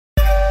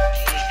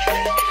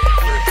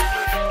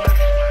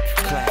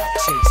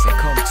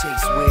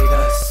chase with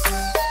us.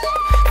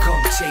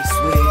 Come chase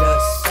with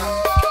us.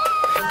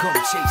 Come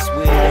chase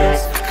with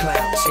us.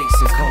 Cloud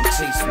chasers, come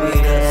chase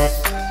with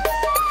us.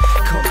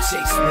 Come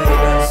chase with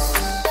us.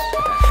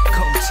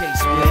 Come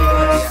chase with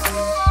us.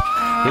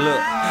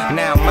 Look,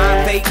 now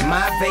my vape,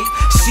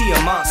 she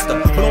a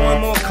monster. Blowing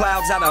more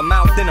clouds out her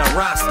mouth than a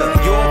roster.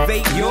 Your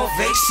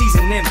vape, she's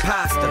an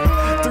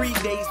imposter. 3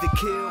 days to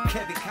kill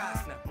Kevin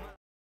Costner.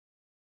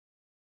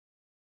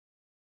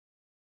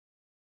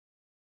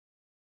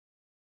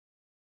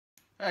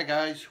 Hey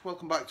guys,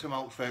 welcome back to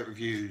Malt's Vape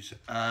Reviews,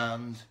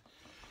 and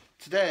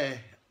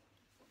today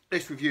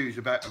this review is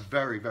about a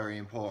very, very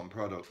important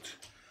product,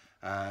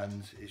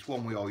 and it's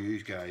one we all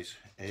use, guys.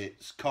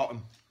 It's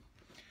cotton,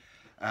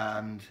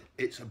 and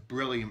it's a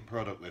brilliant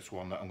product, this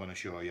one that I'm going to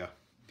show you.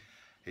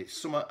 It's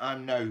something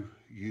I'm now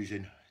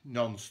using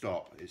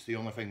non-stop. It's the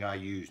only thing I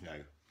use now,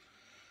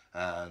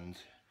 and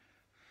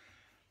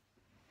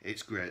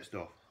it's great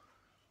stuff.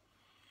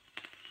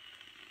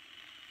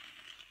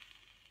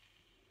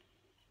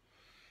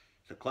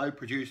 It's a cloud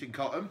producing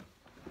cotton,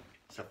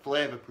 it's a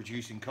flavour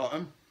producing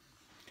cotton,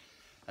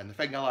 and the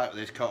thing I like with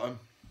this cotton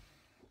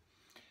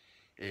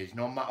is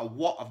no matter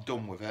what I've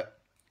done with it,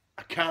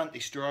 I can't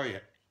destroy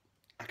it,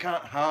 I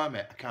can't harm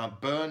it, I can't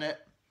burn it.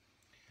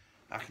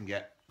 I can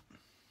get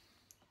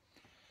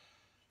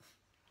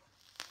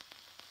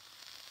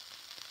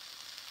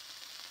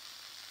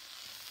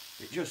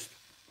it just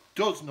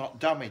does not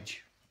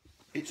damage.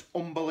 It's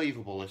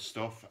unbelievable, this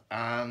stuff,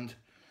 and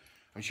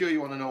I'm sure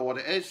you want to know what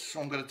it is, so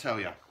I'm going to tell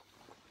you.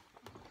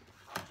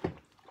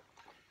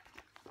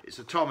 It's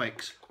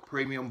Atomix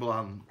premium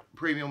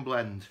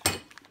blend,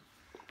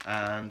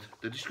 and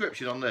the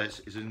description on this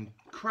is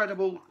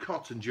incredible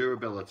cotton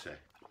durability.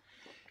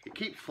 It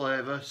keeps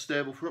flavour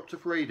stable for up to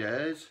 3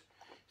 days.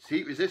 It's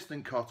heat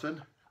resistant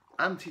cotton,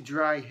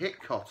 anti-dry hit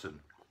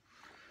cotton,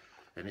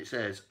 and it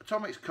says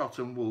Atomix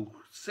cotton will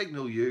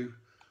signal you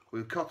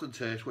with cotton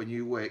taste when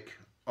you wick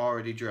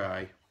already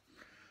dry,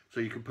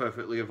 so you can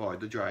perfectly avoid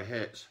the dry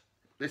hits.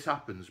 This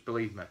happens,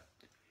 believe me.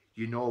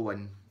 You know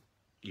when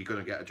you're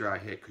going to get a dry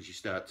hit because you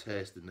start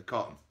tasting the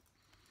cotton.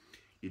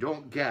 You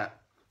don't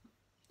get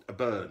a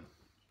burn.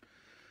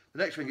 The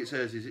next thing it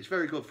says is it's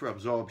very good for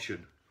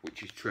absorption,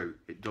 which is true.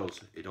 It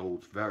does. It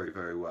holds very,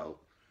 very well.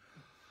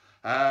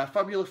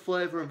 Fabulous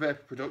flavour and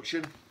vapour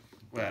production.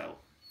 Well,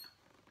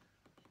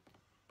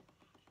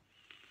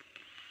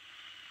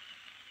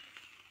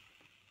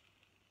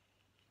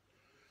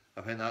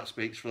 I think that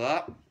speaks for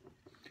that.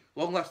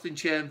 Long lasting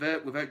chain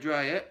vape without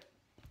dry hit.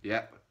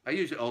 Yep, I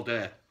use it all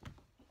day.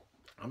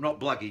 I'm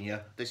not blagging you,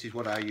 this is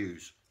what I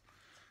use,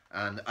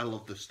 and I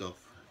love this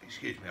stuff.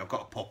 Excuse me, I've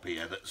got a pup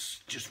here that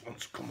just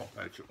wants to come up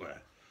out of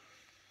there.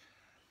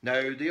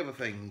 Now the other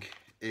thing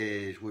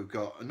is we've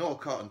got a no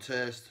cotton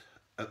taste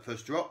at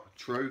first drop.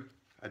 True,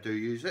 I do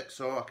use it,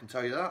 so I can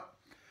tell you that.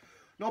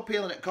 No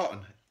peeling at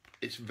cotton.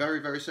 It's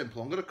very, very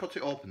simple. I'm going to cut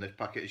it open, this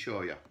packet, to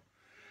show you.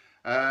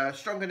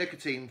 Stronger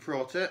nicotine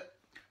throat it.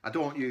 I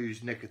don't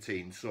use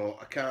nicotine, so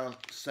I can't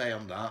say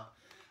on that.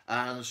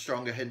 And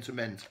stronger hint of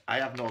mint. I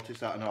have noticed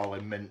that in all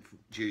in mint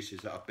juices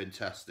that I've been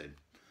testing.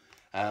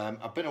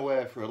 I've been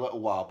away for a little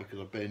while because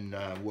I've been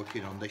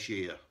working on this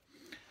year.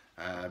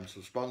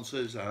 Some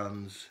sponsors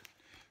and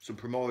some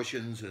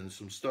promotions and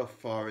some stuff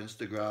for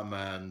Instagram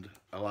and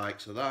the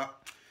likes of that.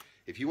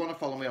 If you want to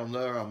follow me on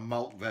there, I'm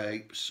Malt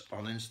Vapes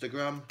on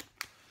Instagram,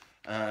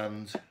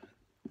 and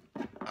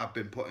I've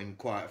been putting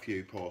quite a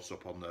few posts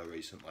up on there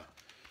recently.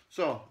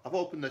 So I've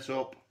opened this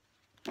up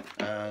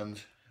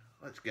and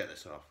let's get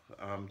this off.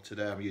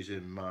 Today I'm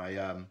using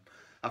my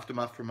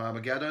Aftermath from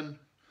Armageddon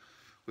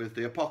with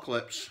the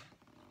Apocalypse,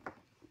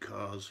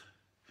 because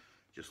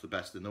just the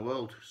best in the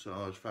world. So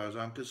as far as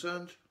I'm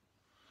concerned,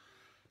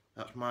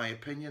 that's my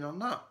opinion on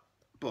that.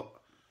 But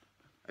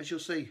as you'll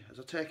see, as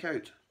I take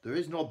out, there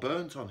is no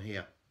burnt on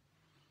here.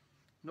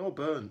 No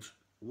burnt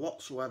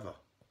whatsoever.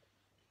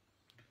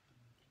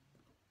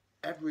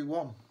 Every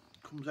one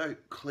comes out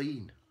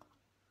clean.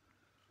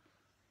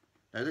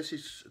 Now this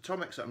is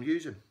Atomix that I'm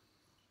using,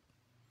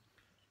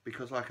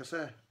 because like I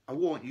say, I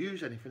won't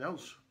use anything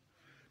else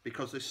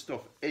because this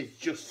stuff is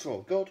just so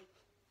good.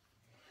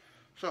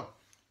 So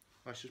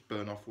let's just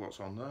burn off what's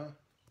on there.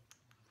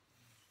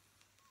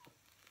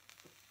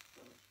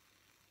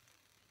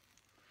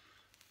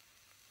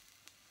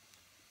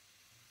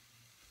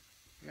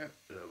 Yep,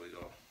 there we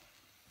go.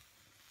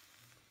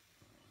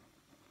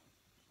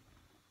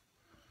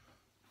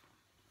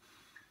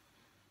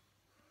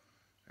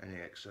 Any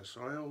excess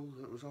oil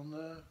that was on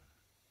there,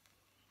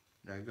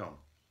 now gone.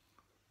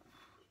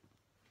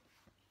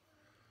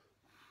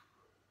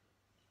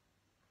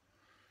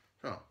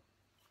 So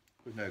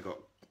we've now got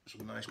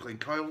some nice clean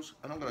coils,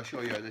 and I'm going to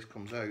show you how this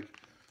comes out.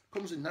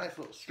 Comes in nice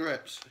little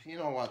strips, you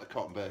know, like the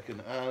cotton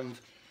bacon. And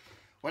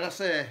when I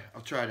say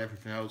I've tried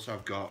everything else,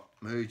 I've got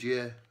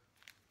Mujier,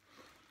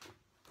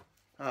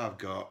 I've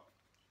got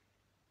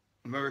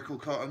Miracle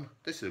Cotton.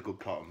 This is a good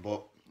cotton,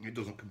 but it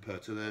doesn't compare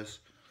to this.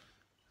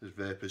 There's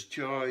Vapor's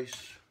Choice,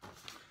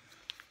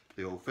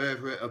 the old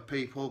favourite of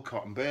people,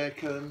 Cotton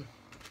Bacon.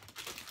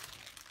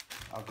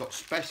 I've got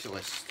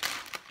Specialist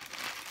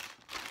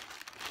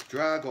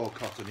Drago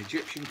cotton,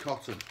 Egyptian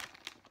cotton.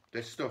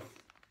 This stuff,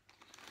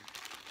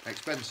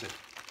 expensive,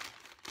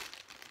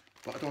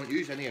 but I don't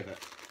use any of it.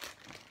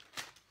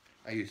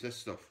 I use this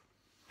stuff,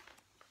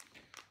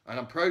 and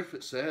I'm proud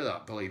to say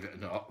that, believe it or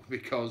not,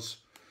 because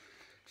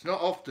it's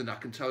not often I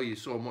can tell you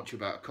so much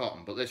about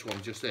cotton, but this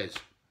one just is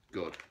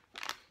good.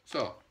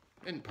 So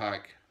in the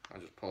pack, I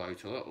just pull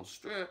out a little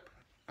strip,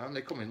 and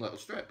they come in little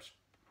strips.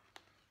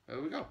 There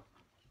we go,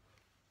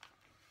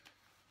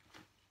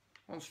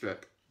 one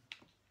strip.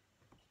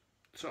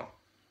 So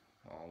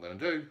all I'm going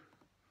to do,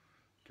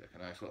 take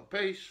a nice little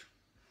piece.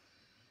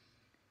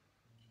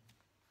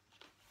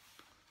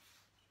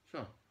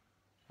 So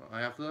what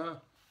I have there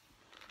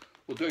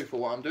will do for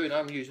what I'm doing.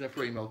 I'm using a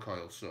 3mm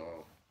coil,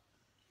 so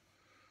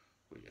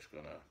we're just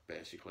going to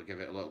basically give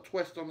it a little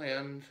twist on the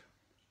end,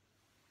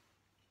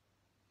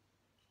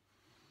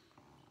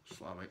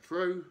 slam it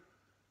through,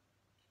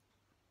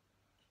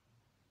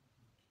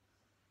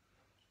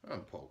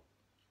 and pull.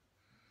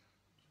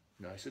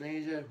 Nice and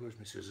easy. Where's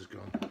my scissors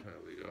gone? There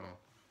we go.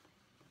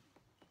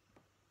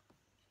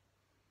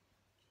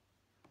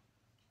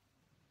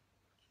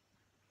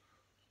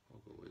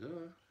 I'll go with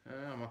that.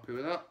 Yeah, I'm happy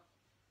with that.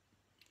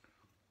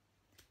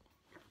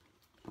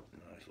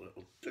 Nice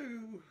little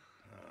do.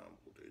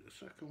 We'll do the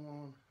second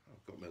one.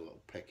 I've got my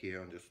little pick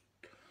here and just,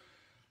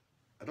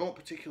 I don't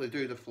particularly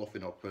do the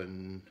fluffing up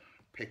and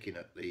picking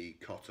at the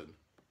cotton.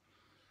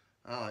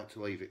 I like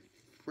to leave it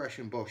fresh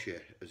and bushy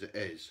as it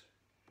is,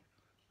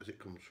 as it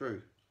comes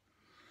through.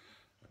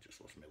 I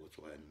just lost my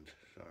little end,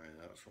 sorry,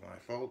 that's my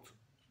fault,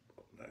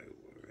 but now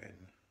we're in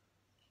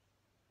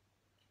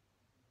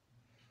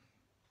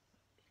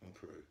and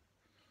through.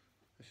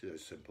 This is how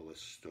simple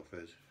this stuff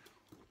is.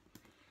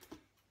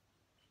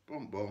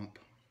 Bump bump,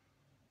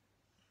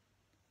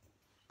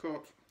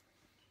 cut,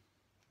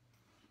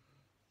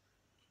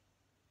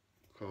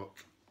 cut,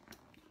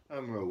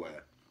 and we're away.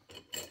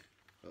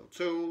 Little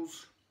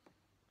tools.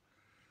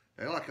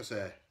 Now, like I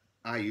say,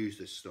 I use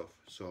this stuff,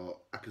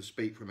 so I can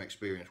speak from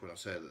experience when I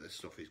say that this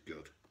stuff is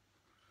good.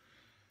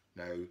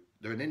 Now,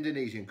 they're an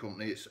Indonesian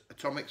company, it's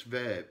Atomix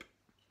Vape,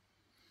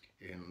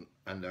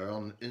 and they're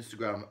on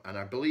Instagram, and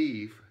I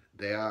believe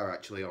they are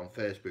actually on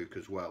Facebook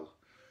as well.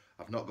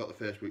 I've not got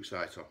the Facebook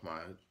site off my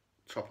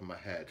top of my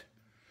head.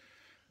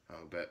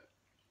 I'm a bit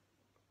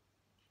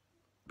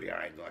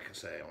behind, like I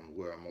say, on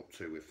where I'm up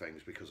to with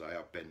things, because I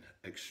have been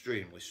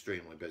extremely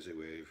busy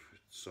with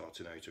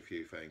sorting out a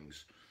few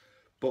things.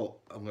 But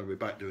I'm going to be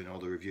back doing all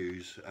the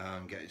reviews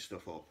and getting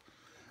stuff up.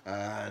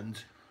 And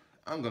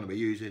I'm going to be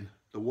using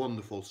the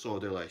wonderful So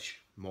Delish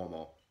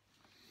Momo.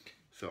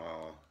 So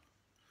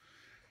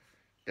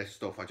this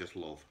stuff I just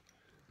love.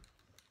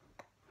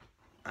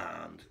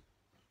 And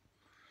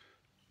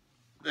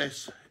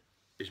this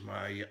is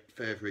my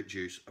favourite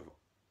juice of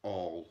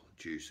all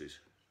juices.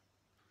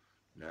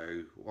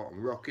 Now what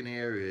I'm rocking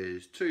here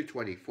is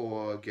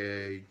 224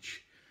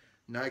 gauge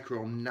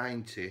Nichrome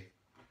 90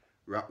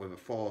 wrapped with a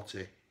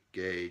 40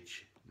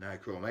 gauge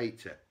Nichrome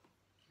 80.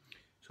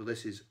 So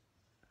this is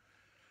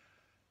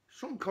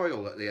some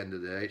coil at the end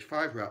of the day. It's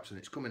 5 wraps and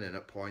it's coming in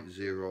at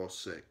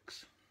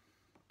 0.06.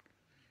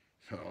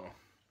 So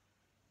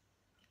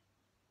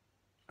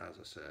as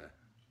I say,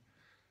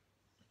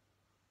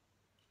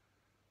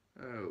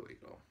 there we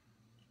go.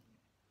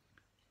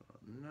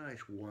 Nice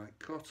white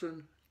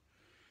cotton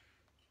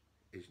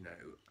is now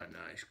a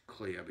nice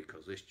clear,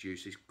 because this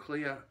juice is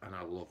clear and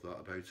I love that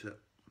about it.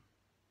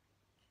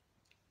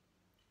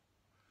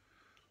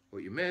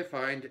 What you may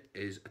find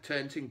is a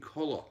tainting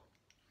colour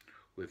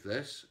with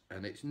this,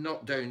 and it's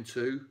not down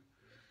to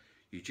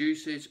your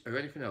juices or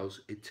anything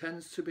else. It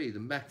tends to be the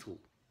metal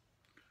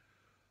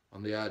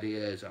on the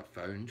RDAs I've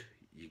found.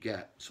 You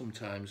get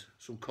sometimes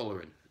some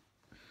colouring.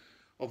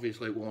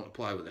 Obviously it won't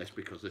apply with this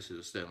because this is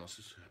a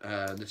stainless,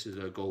 this is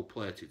a gold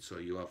plated, so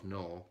you have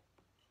no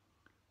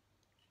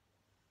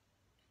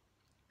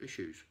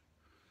issues.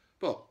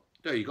 But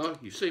there you go,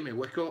 you've seen me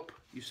wick up,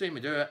 you've seen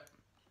me do it.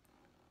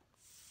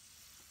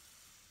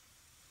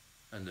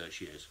 And there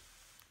she is.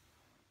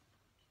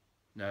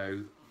 Now,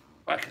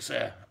 like I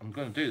say, I'm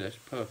going to do this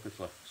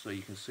perfectly so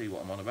you can see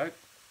what I'm on about.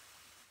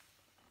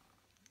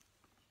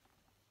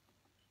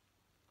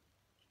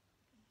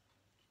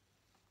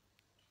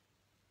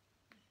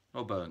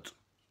 No burnt.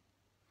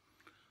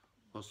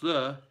 What's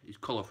there is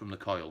colour from the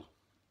coil.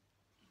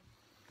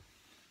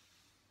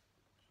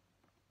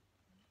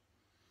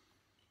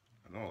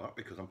 I know that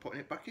because I'm putting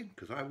it back in,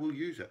 because I will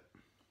use it.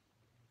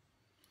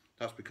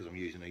 That's because I'm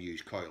using a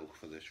used coil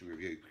for this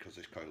review, because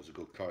this coil's a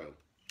good coil.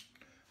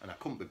 And I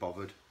couldn't be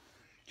bothered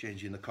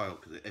changing the coil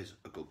because it is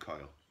a good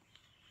coil.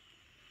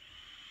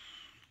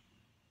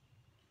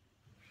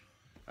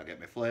 I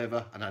get my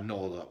flavour and I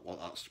know that what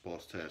that's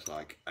supposed to taste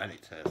like, and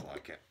it tastes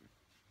like it.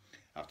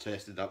 I've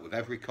tasted that with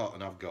every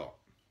cotton I've got.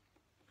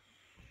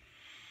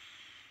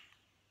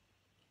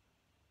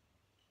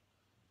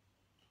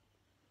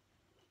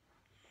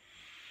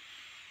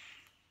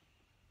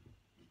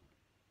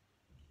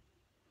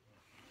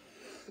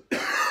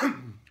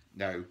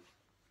 Now,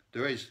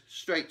 there is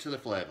straight to the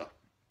flavour.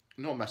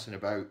 No messing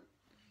about.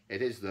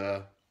 It is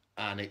there,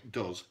 and it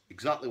does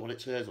exactly what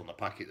it says on the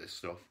packet, this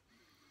stuff.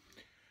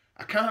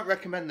 I can't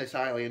recommend this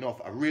highly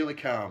enough. I really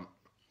can't.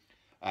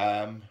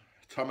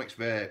 Atomix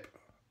Vape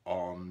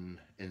on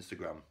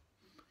Instagram.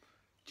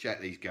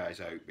 Check these guys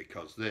out,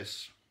 because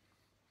this,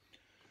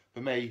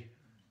 for me,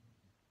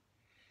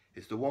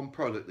 is the one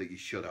product that you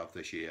should have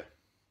this year.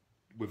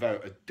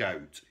 Without a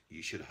doubt,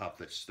 you should have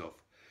this stuff.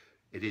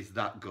 It is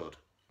that good.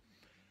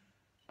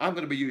 I'm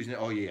going to be using it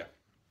all year.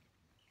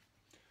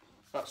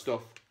 That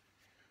stuff,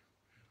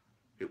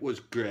 it was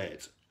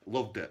great.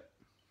 Loved it.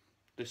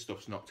 This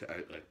stuff's knocked it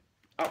out there.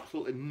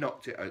 Absolutely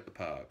knocked it out the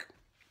park.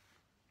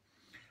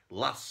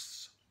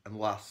 Lasts and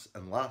lasts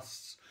and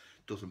lasts.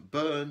 Doesn't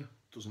burn,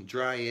 doesn't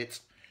dry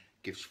it.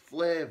 Gives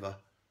flavour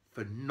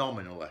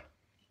phenomenally.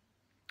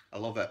 I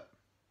love it.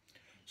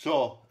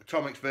 So,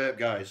 Atomix Vape,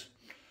 guys.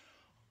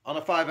 On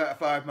a 5 out of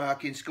 5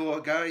 marking score,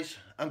 guys,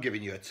 I'm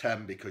giving you a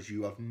 10, because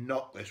you have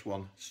knocked this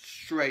one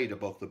straight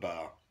above the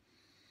bar.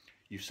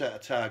 You've set a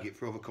target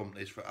for other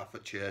companies for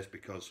effort chase,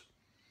 because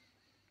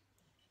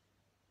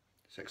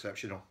it's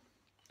exceptional.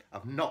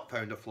 I've not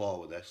found a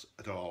flaw with this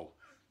at all.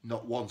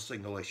 Not one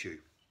single issue.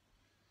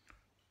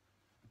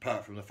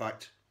 Apart from the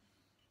fact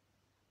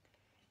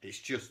it's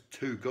just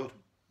too good.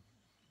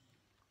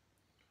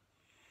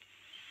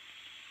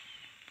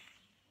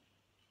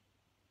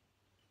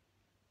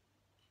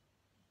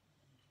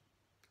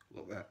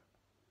 Love it.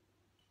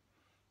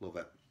 Love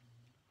it.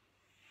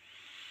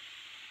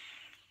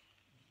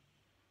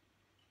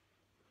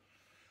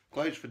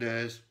 Clouds for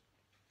days.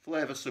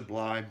 Flavour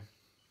sublime.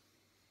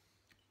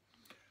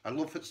 I'd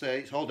love to say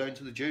it's all down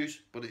to the juice,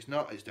 but it's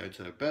not. It's down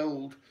to the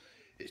build.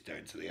 It's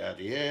down to the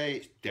RDA.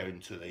 It's down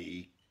to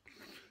the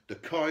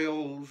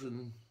coils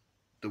and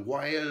the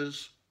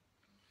wires.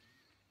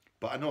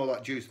 But I know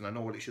that juice, and I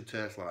know what it should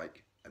taste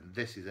like. And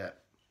this is it.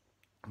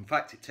 In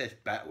fact, it tastes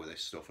better with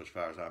this stuff as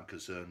far as I'm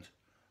concerned.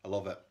 I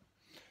love it.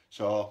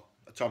 So,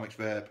 Atomix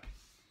Vape.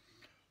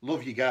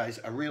 Love you guys.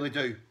 I really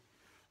do.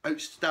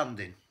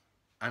 Outstanding.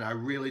 And I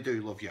really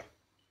do love you.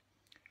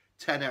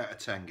 10 out of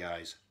 10,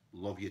 guys.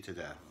 Love you to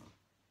death.